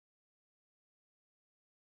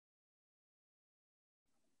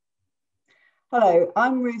Hello,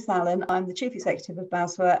 I'm Ruth Allen. I'm the Chief Executive of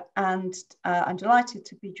BASW, and I'm delighted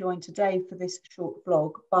to be joined today for this short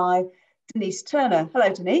vlog by Denise Turner.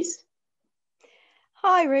 Hello, Denise.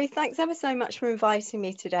 Hi, Ruth. Thanks ever so much for inviting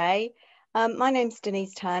me today. My name's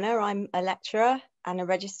Denise Turner. I'm a lecturer and a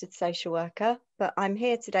registered social worker, but I'm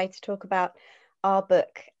here today to talk about our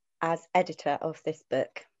book as editor of this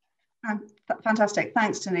book. Fantastic.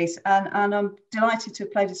 Thanks, Denise. And I'm delighted to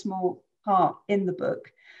have played a small part in the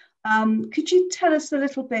book. Could you tell us a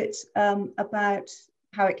little bit about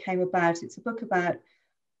how it came about? It's a book about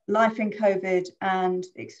life in COVID and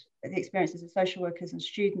the experiences of social workers and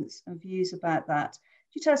students and views about that.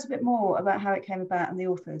 Could you tell us a bit more about how it came about and the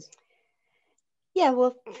authors? Yeah,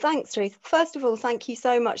 well, thanks, Ruth. First of all, thank you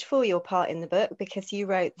so much for your part in the book, because you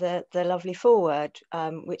wrote the lovely foreword,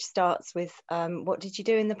 which starts with what did you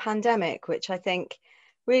do in the pandemic, which I think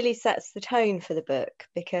really sets the tone for the book,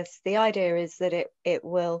 because the idea is that it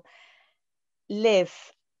will live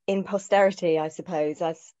in posterity, I suppose,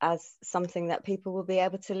 as something that people will be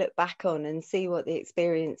able to look back on and see what the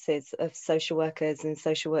experiences of social workers and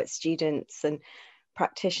social work students and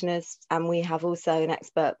practitioners, and we have also an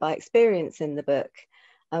expert by experience in the book,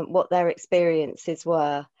 what their experiences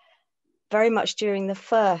were very much during the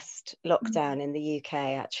first lockdown in the UK,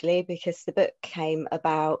 actually, because the book came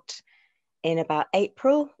about in about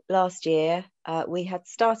April last year. We had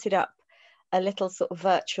started up a little sort of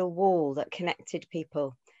virtual wall that connected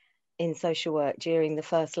people in social work during the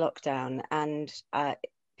first lockdown, and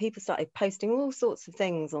people started posting all sorts of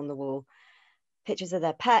things on the wall: pictures of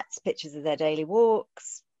their pets, pictures of their daily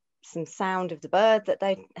walks, some sound of the bird that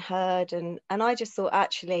they'd heard, and I just thought,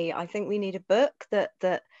 actually, I think we need a book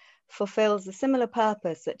that fulfills a similar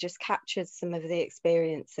purpose, that just captures some of the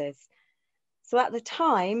experiences. So at the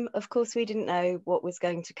time, of course, we didn't know what was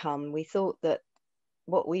going to come. We thought that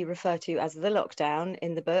what we refer to as the lockdown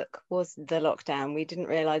in the book was the lockdown. We didn't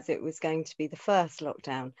realise it was going to be the first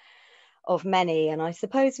lockdown of many, and I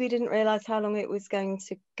suppose we didn't realise how long it was going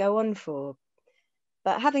to go on for.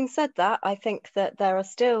 But having said that, I think that there are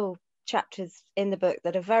still chapters in the book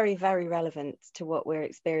that are very, very relevant to what we're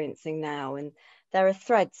experiencing now, and there are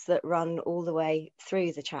threads that run all the way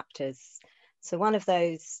through the chapters. So one of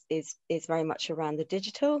those is very much around the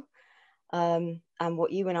digital, and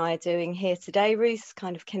what you and I are doing here today, Ruth,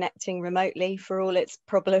 kind of connecting remotely for all its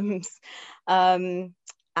problems. And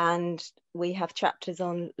we have chapters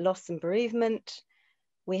on loss and bereavement.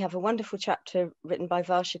 We have a wonderful chapter written by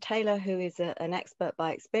Varsha Taylor, who is an expert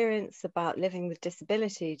by experience about living with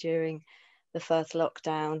disability during the first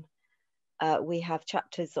lockdown. We have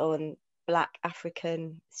chapters on Black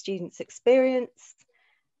African students' experience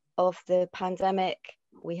of the pandemic.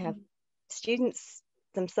 We have students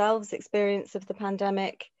themselves' experience of the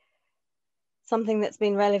pandemic. Something that's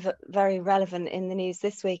been very relevant in the news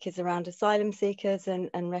this week is around asylum seekers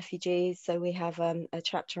and refugees. So we have a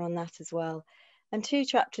chapter on that as well, and two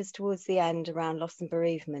chapters towards the end around loss and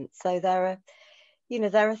bereavement. So there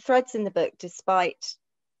are threads in the book, despite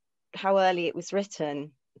how early it was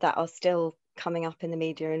written, that are still coming up in the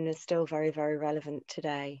media and are still very, very relevant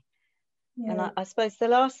today. Yeah. And I suppose the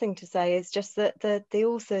last thing to say is just that the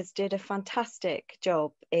authors did a fantastic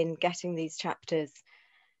job in getting these chapters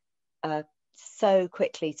so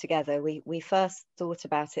quickly together. We first thought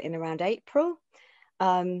about it in around April,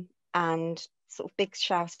 and sort of big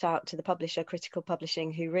shout out to the publisher, Critical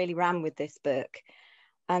Publishing, who really ran with this book.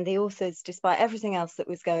 And the authors, despite everything else that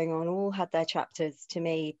was going on, all had their chapters to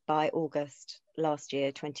me by August last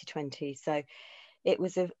year, 2020. So it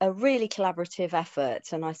was a really collaborative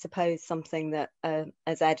effort, and I suppose something that,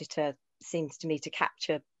 as editor, seems to me to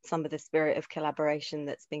capture some of the spirit of collaboration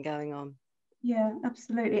that's been going on. Yeah,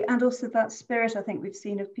 absolutely. And also that spirit, I think, we've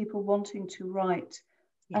seen of people wanting to write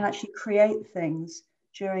and actually create things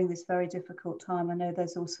during this very difficult time. I know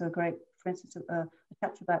there's also a great, for instance, a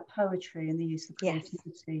chapter about poetry and the use of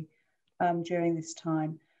creativity during this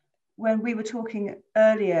time. When we were talking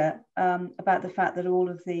earlier about the fact that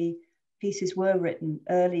all of the pieces were written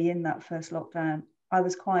early in that first lockdown, I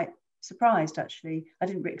was quite surprised, actually. I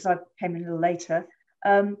didn't, because I came in a little later,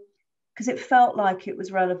 because it felt like it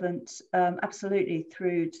was relevant absolutely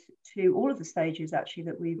through to all of the stages, actually,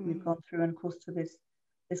 that we've gone through, and of course to this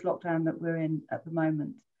lockdown that we're in at the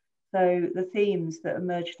moment. So the themes that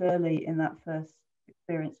emerged early in that first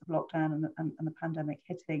experience of lockdown and the pandemic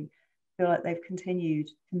hitting, feel like they've continued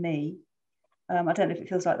to me. I don't know if it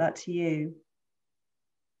feels like that to you.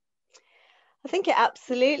 I think it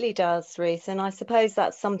absolutely does, Ruth, and I suppose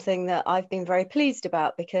that's something that I've been very pleased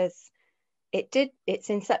about, because its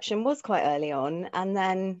inception was quite early on, and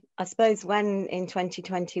then I suppose when in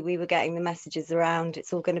 2020 we were getting the messages around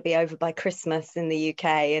it's all going to be over by Christmas in the UK,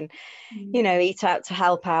 and Eat Out to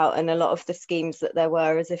Help Out and a lot of the schemes that there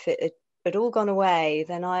were, as if it had all gone away,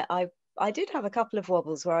 then I did have a couple of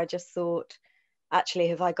wobbles where I just thought, actually,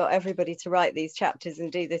 have I got everybody to write these chapters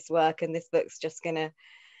and do this work, and this book's just going to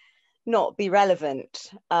not be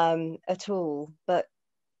relevant at all? But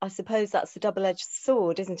I suppose that's the double-edged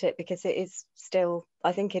sword, isn't it? Because it is still,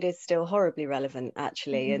 I think it is still horribly relevant,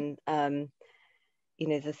 actually. And,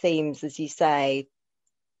 the themes, as you say,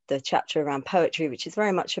 the chapter around poetry, which is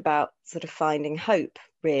very much about sort of finding hope,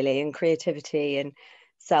 really, and creativity and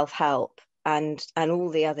self-help, and all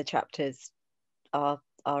the other chapters are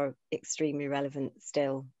extremely relevant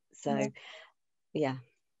still. So, yeah.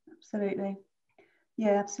 Absolutely.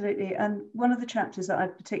 Yeah, absolutely. And one of the chapters that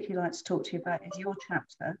I'd particularly like to talk to you about is your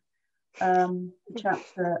chapter, the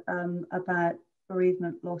chapter about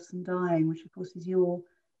bereavement, loss and dying, which of course is your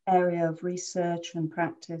area of research and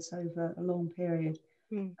practice over a long period.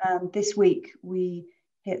 And this week we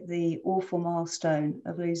hit the awful milestone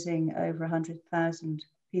of losing over 100,000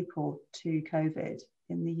 people to COVID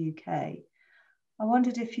in the UK. I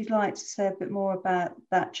wondered if you'd like to say a bit more about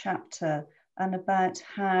that chapter and about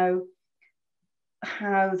how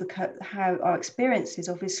our experiences,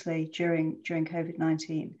 obviously during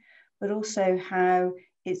COVID-19, but also how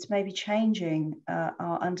it's maybe changing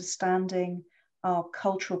our understanding, our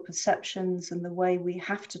cultural perceptions, and the way we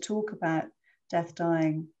have to talk about death,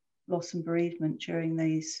 dying, loss, and bereavement during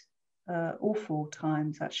these awful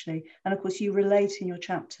times, actually. And of course, you relate in your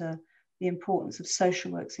chapter the importance of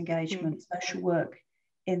social work's engagement, social work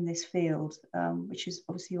in this field, which is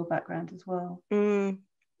obviously your background as well.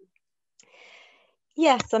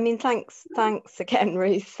 Yes, I mean, thanks again,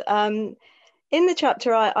 Ruth. In the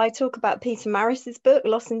chapter, I talk about Peter Maris's book,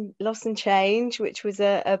 Loss and Change, which was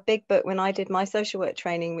a big book when I did my social work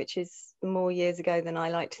training, which is more years ago than I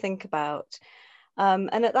like to think about.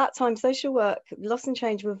 And at that time, social work, loss and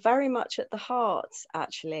change were very much at the heart,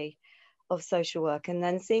 actually, of social work, and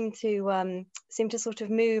then seemed to sort of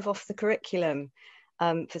move off the curriculum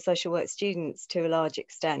for social work students to a large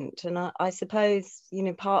extent. And I suppose,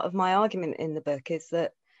 part of my argument in the book is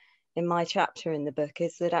that, in my chapter in the book,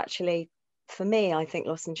 is that actually, for me, I think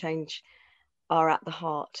loss and change are at the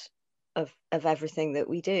heart of everything that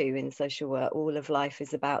we do in social work. All of life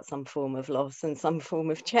is about some form of loss and some form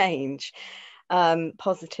of change,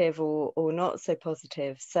 positive or not so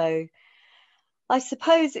positive. So I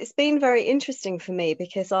suppose it's been very interesting for me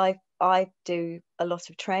because I do a lot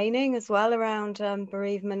of training as well around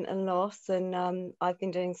bereavement and loss, and I've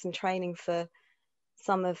been doing some training for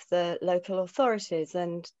some of the local authorities,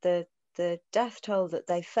 and the death toll that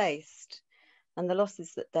they faced and the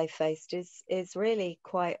losses that they faced is really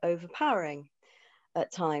quite overpowering at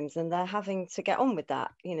times, and they're having to get on with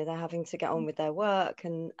that. They're having to get on with their work,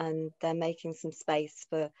 and they're making some space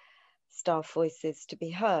for staff voices to be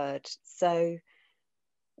heard. So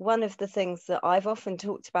one of the things that I've often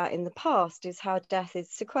talked about in the past is how death is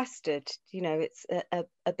sequestered. It's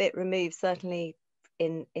a bit removed, certainly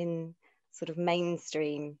in sort of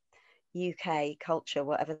mainstream UK culture,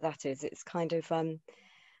 whatever that is. It's kind of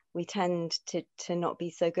we tend to not be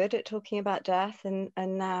so good at talking about death, and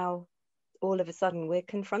now all of a sudden we're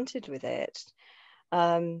confronted with it.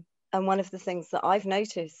 And one of the things that I've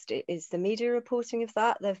noticed is the media reporting of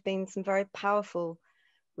that. There have been some very powerful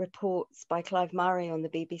reports by Clive Murray on the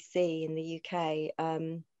BBC in the UK,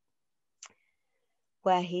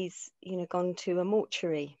 where he's gone to a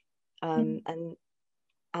mortuary and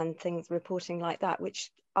things reporting like that,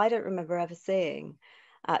 which I don't remember ever seeing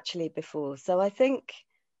actually before. So I think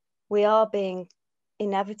we are being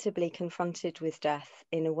inevitably confronted with death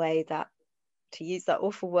in a way that, to use that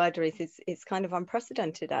awful word, Ruth, is kind of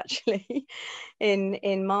unprecedented actually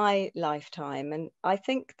in my lifetime. And I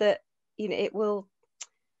think that it will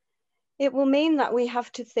mean that we have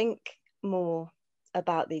to think more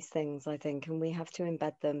about these things, I think, and we have to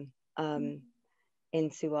embed them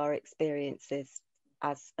into our experiences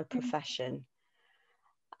as a profession.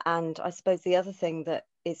 And I suppose the other thing that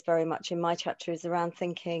is very much in my chapter is around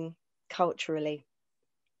thinking culturally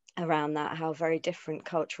around that, how very different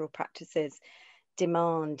cultural practices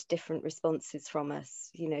demand different responses from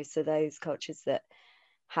us. So those cultures that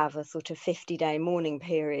have a sort of 50-day mourning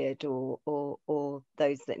period, or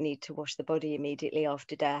those that need to wash the body immediately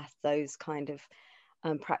after death, those kind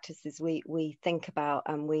of practices we think about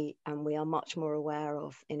and we are much more aware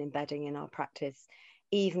of in embedding in our practice,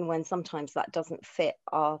 even when sometimes that doesn't fit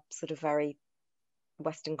our sort of very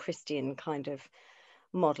Western Christian kind of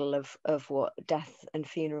model of what death and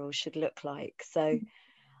funerals should look like. So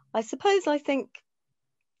I suppose I think,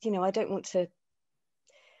 you know, I don't want to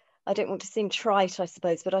seem trite, I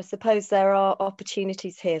suppose, but I suppose there are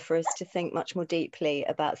opportunities here for us to think much more deeply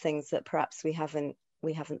about things that perhaps we haven't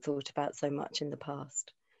thought about so much in the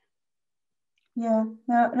past. Yeah,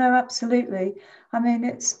 no, absolutely. I mean,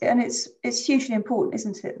 it's hugely important,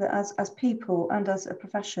 isn't it, that as people and as a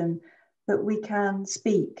profession, that we can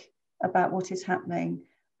speak about what is happening,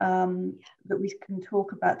 that we can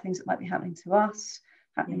talk about things that might be happening to us,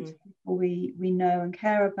 happening to people we know and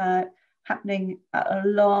care about, happening at a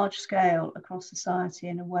large scale across society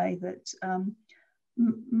in a way that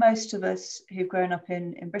most of us who've grown up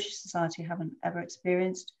in British society haven't ever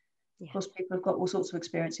experienced. Yeah. Of course, people have got all sorts of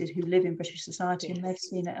experiences who live in British society, yes, and they've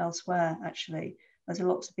seen it elsewhere, actually. There's a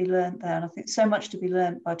lot to be learned there. And I think so much to be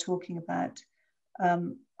learned by talking about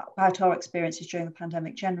our experiences during the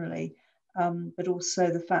pandemic generally, but also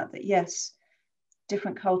the fact that, yes,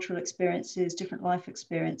 different cultural experiences, different life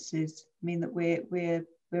experiences mean that we're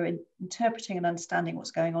interpreting and understanding what's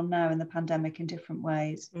going on now in the pandemic in different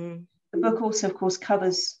ways. The book also, of course,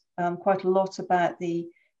 covers quite a lot about the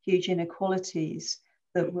huge inequalities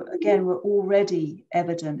that were already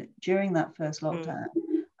evident during that first lockdown,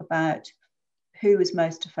 about who was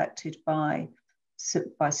most affected by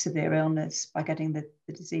severe illness, by getting the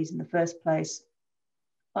disease in the first place,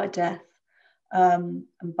 by death, and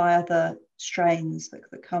by other strains that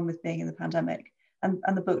come with being in the pandemic. And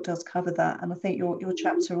the book does cover that. And I think your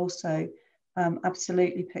chapter also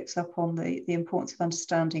absolutely picks up on the importance of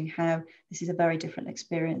understanding how this is a very different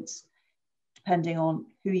experience, depending on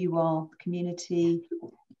who you are, the community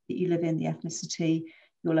that you live in, the ethnicity,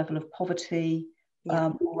 your level of poverty,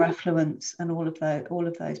 or affluence, and all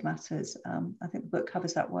of those matters. I think the book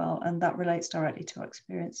covers that well, and that relates directly to our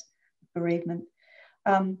experience of bereavement.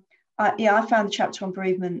 I found the chapter on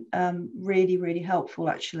bereavement really, really helpful,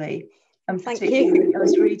 actually. And particularly, I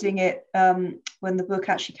was reading it when the book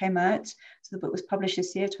actually came out. So the book was published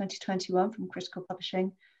this year, 2021, from Critical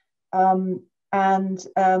Publishing. I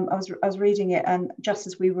was reading it, and just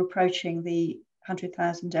as we were approaching the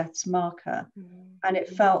 100,000 deaths marker, and it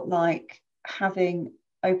felt like having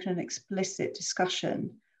open and explicit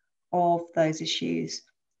discussion of those issues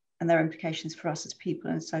and their implications for us as people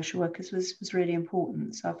and social workers was really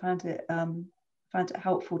important. So I found it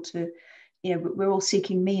helpful to, you know, we're all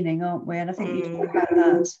seeking meaning, aren't we? And I think you talk about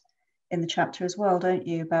that in the chapter as well, don't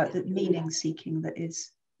you? About the meaning seeking that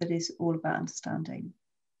is all about understanding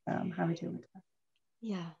how we deal with that.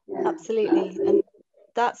 Yeah, absolutely. And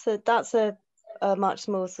that's a much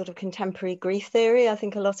more sort of contemporary grief theory. I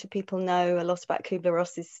think a lot of people know a lot about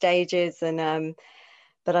Kubler-Ross's stages, and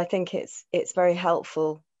but I think it's very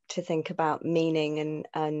helpful to think about meaning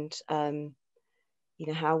and you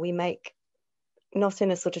know, how we make, not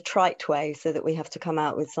in a sort of trite way so that we have to come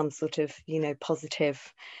out with some sort of, you know,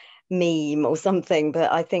 positive meme or something,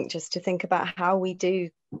 but I think just to think about how we do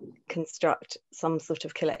construct some sort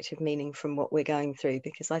of collective meaning from what we're going through,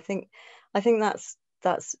 because I think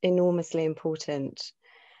that's enormously important.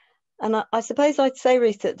 And I suppose I'd say,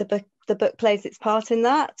 Ruth, that the book plays its part in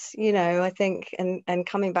that, you know. I think, and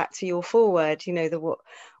coming back to your foreword, you know,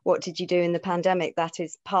 what did you do in the pandemic, that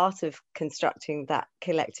is part of constructing that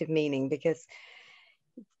collective meaning, because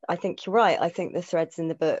I think you're right. I think the threads in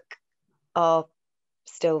the book are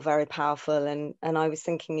still very powerful, and I was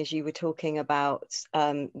thinking as you were talking about,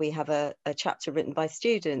 we have a chapter written by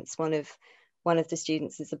students. One of the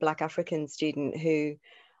students is a Black African student who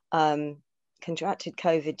contracted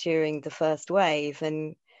COVID during the first wave,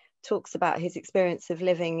 and talks about his experience of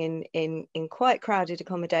living in quite crowded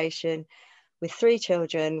accommodation with 3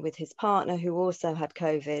 children, with his partner who also had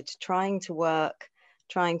COVID, trying to work,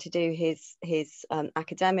 trying to do his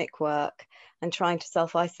academic work, and trying to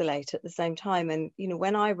self-isolate at the same time. And, you know,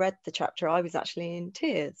 when I read the chapter, I was actually in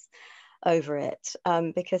tears over it,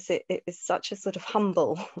 because it is such a sort of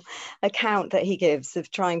humble account that he gives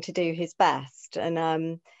of trying to do his best.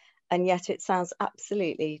 And yet it sounds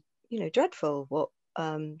absolutely, you know, dreadful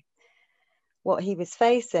what he was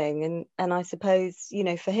facing. And I suppose, you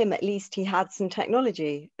know, for him, at least he had some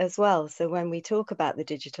technology as well. So when we talk about the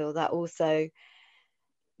digital, that also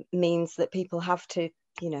means that people have to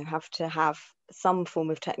have some form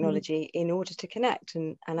of technology in order to connect,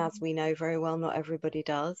 and as we know very well, not everybody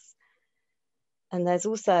does. And there's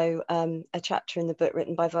also a chapter in the book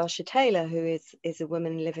written by Varsha Taylor, who is a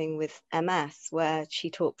woman living with MS, where she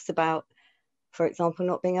talks about, for example,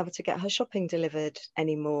 not being able to get her shopping delivered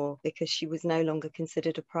anymore because she was no longer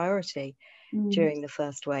considered a priority during the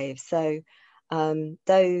first wave. So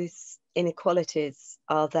those inequalities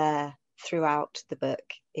are there throughout the book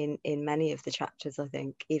in many of the chapters, I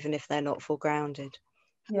think, even if they're not foregrounded.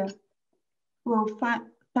 Yeah. Well,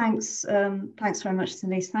 Thanks very much,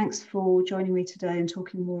 Denise. Thanks for joining me today and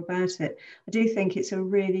talking more about it. I do think it's a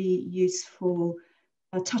really useful,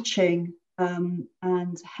 touching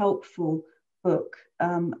and helpful book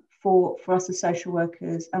for us as social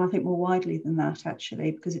workers, and I think more widely than that,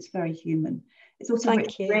 actually, because it's very human. It's also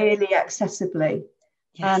written really accessibly,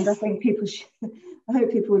 and I think I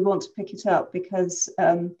hope people would want to pick it up, because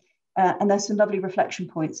and there's some lovely reflection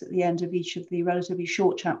points at the end of each of the relatively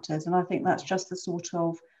short chapters, and I think that's just the sort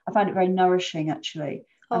of, I find it very nourishing, actually,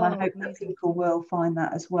 and I hope that people will find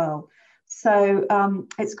that as well. So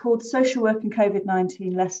it's called Social Work and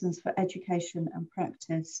COVID-19 Lessons for Education and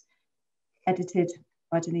Practice, edited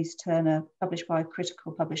by Denise Turner, published by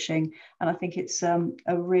Critical Publishing, and I think it's a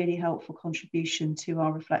really helpful contribution to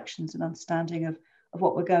our reflections and understanding of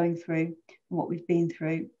what we're going through, and what we've been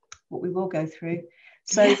through, what we will go through.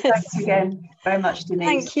 So thanks again very much, Denise.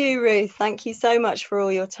 Thank you, Ruth. Thank you so much for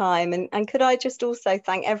all your time. And could I just also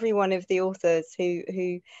thank every one of the authors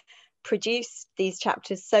who produced these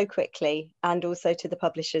chapters so quickly, and also to the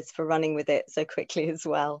publishers for running with it so quickly as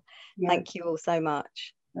well. Yeah. Thank you all so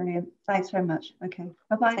much. Brilliant. Thanks very much. Okay.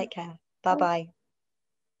 Bye-bye. Take care. Bye-bye.